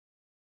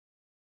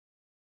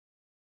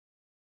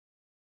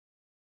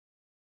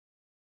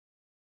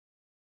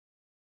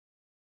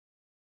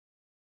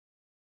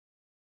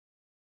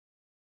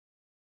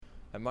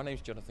My name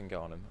is Jonathan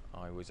Garnham.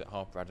 I was at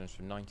Harper Adams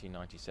from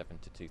 1997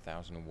 to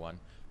 2001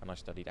 and I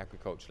studied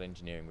agricultural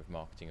engineering with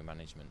marketing and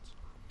management.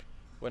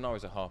 When I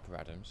was at Harper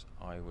Adams,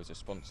 I was a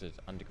sponsored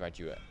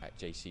undergraduate at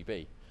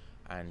JCB,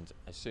 and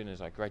as soon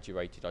as I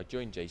graduated I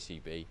joined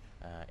JCB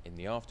in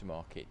the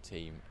aftermarket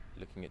team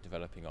looking at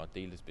developing our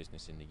dealers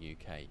business in the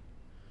UK.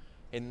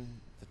 In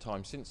the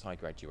time since I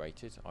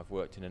graduated, I've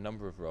worked in a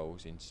number of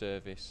roles in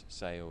service,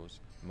 sales,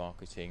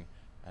 marketing,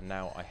 and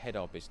now I head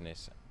our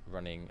business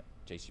running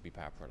JCB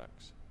Power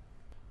Products.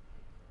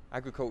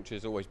 Agriculture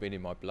has always been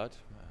in my blood.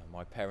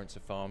 My parents are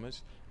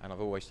farmers and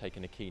I've always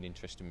taken a keen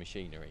interest in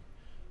machinery.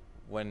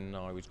 When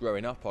I was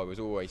growing up I was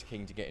always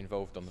keen to get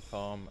involved on the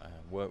farm,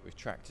 work with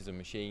tractors and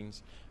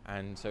machines,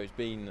 and so it's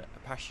been a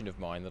passion of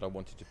mine that I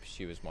wanted to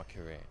pursue as my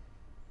career.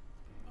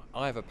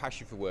 I have a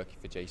passion for working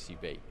for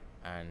JCB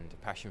and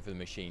a passion for the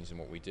machines and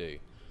what we do.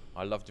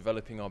 I love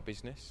developing our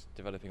business,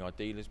 developing our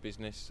dealers'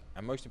 business,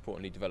 and most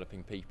importantly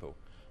developing people.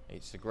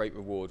 It's a great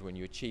reward when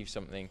you achieve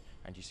something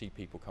and you see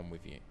people come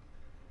with you.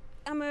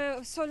 I'm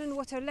a soil and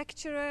water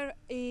lecturer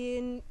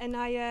and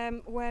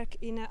I work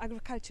in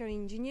agricultural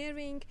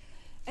engineering,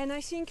 and I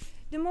think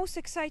the most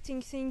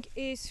exciting thing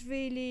is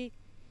really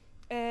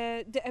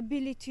the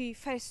ability,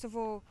 first of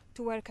all,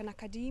 to work in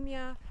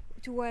academia,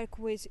 to work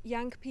with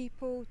young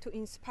people, to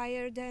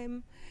inspire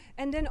them,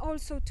 and then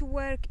also to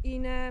work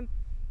in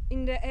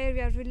the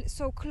area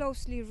so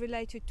closely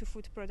related to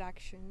food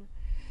production.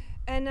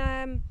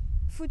 And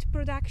food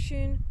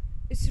production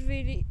is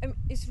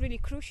really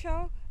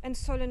crucial, and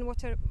soil and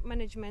water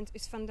management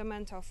is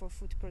fundamental for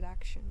food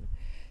production.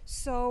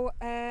 So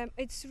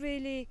it's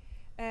really,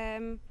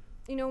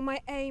 my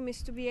aim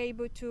is to be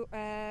able to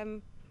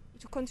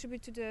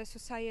contribute to the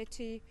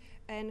society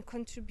and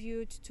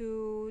contribute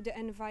to the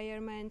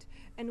environment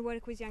and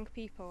work with young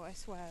people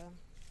as well.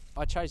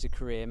 I chose a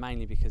career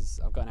mainly because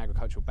I've got an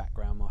agricultural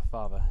background. My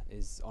father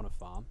is on a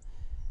farm.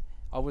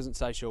 I wasn't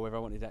so sure whether I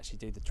wanted to actually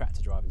do the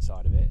tractor driving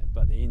side of it,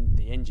 but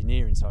the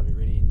engineering side of it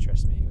really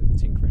interests me.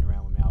 Tinkering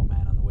around with my old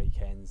man on the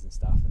weekends and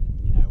stuff,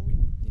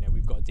 and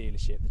we've got a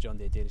dealership, the John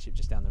Deere dealership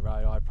just down the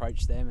road. I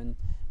approached them, and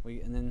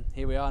then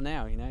here we are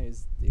now. It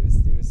was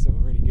sort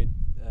of really good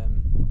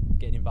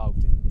getting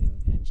involved in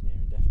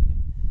engineering, definitely.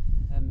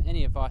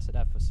 Any advice I'd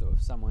have for sort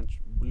of someone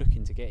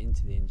looking to get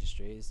into the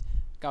industry is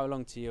go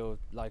along to your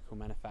local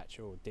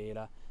manufacturer or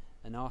dealer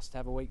and ask to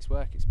have a week's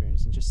work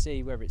experience and just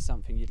see whether it's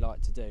something you'd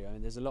like to do. I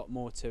mean, there's a lot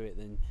more to it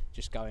than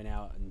just going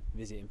out and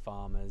visiting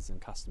farmers and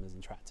customers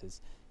and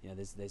tractors.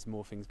 There's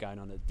more things going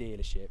on at the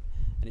dealership,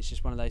 and it's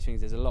just one of those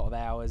things. There's a lot of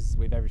hours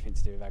with everything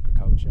to do with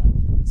agriculture,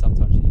 and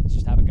sometimes you need to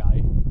just have a go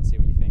and see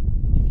what you think.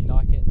 And if you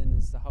like it, then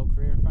there's the whole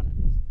career in front of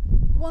you.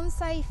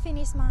 Once I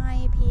finished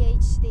my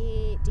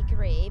PhD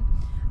degree,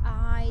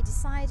 I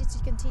decided to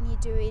continue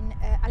doing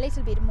a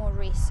little bit more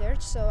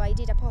research, so I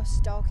did a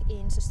postdoc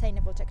in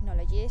sustainable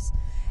technologies.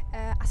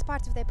 As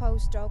part of the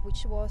postdoc,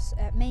 which was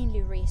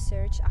mainly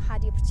research, I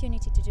had the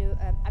opportunity to do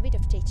a bit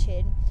of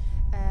teaching,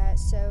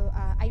 so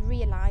I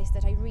realized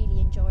that I really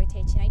enjoy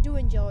teaching. I do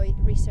enjoy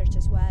research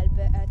as well,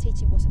 but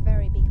teaching was a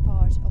very big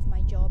part of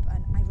my job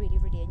and I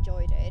really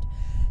enjoyed it.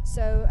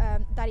 So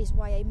that is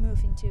why I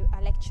moved into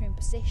a lecturing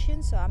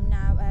position. So I'm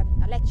now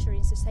a lecturer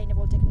in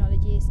sustainable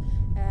technologies,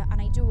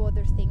 and I do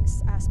other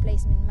things as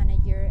placement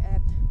manager,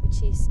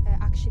 which is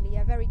actually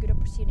a very good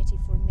opportunity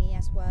for me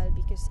as well,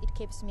 because it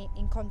keeps me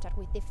in contact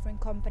with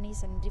different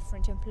companies and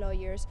different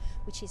employers,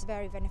 which is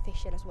very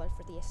beneficial as well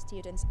for the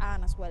students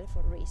and as well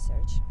for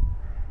research.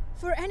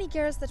 For any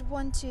girls that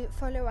want to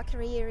follow a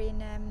career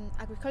in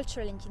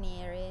agricultural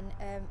engineering,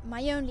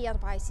 my only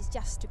advice is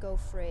just to go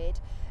for it.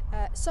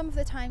 Some of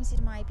the times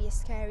it might be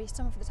scary,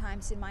 some of the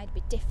times it might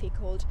be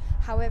difficult.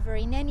 However,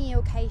 in any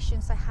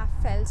occasions I have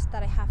felt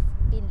that I have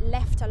been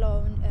left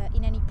alone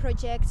in any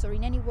projects or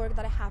in any work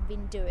that I have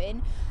been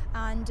doing,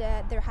 and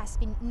there has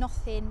been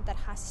nothing that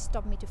has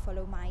stopped me to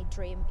follow my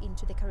dream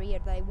into the career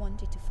that I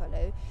wanted to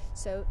follow.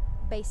 So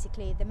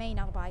basically the main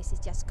advice is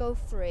just go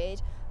for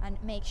it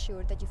and make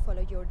sure that you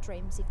follow your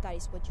dreams if that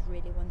is what you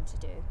really want to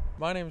do.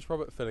 My name is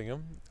Robert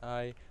Fillingham.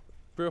 I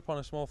grew up on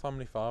a small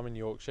family farm in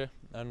Yorkshire,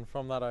 and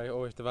from that I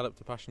always developed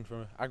a passion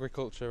for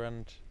agriculture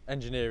and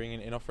engineering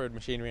in off-road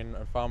machinery and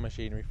farm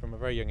machinery from a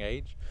very young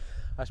age.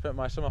 I spent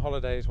my summer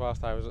holidays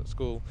whilst I was at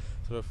school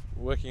sort of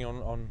working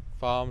on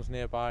farms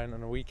nearby and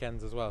on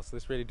weekends as well, so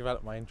this really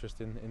developed my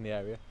interest in the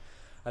area.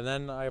 And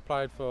then I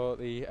applied for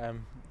the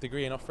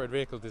degree in off-road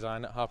vehicle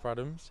design at Harper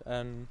Adams,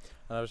 and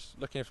I was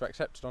lucky enough to be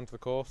accepted onto the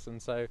course,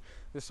 and so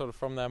this sort of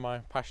from there my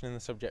passion in the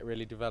subject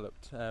really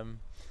developed.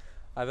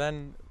 I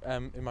then,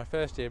 in my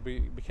first year,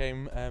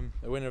 became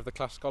a winner of the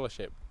class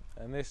scholarship,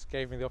 and this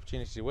gave me the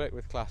opportunity to work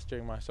with class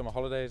during my summer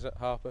holidays at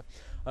Harper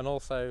and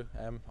also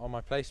on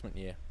my placement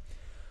year.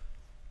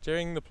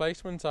 During the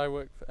placement I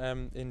worked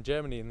in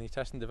Germany in the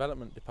test and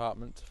development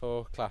department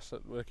for class,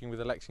 working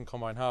with a Lexington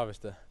combine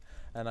harvester,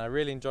 and I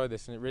really enjoyed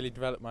this, and it really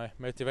developed my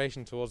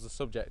motivation towards the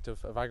subject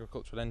of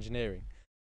agricultural engineering.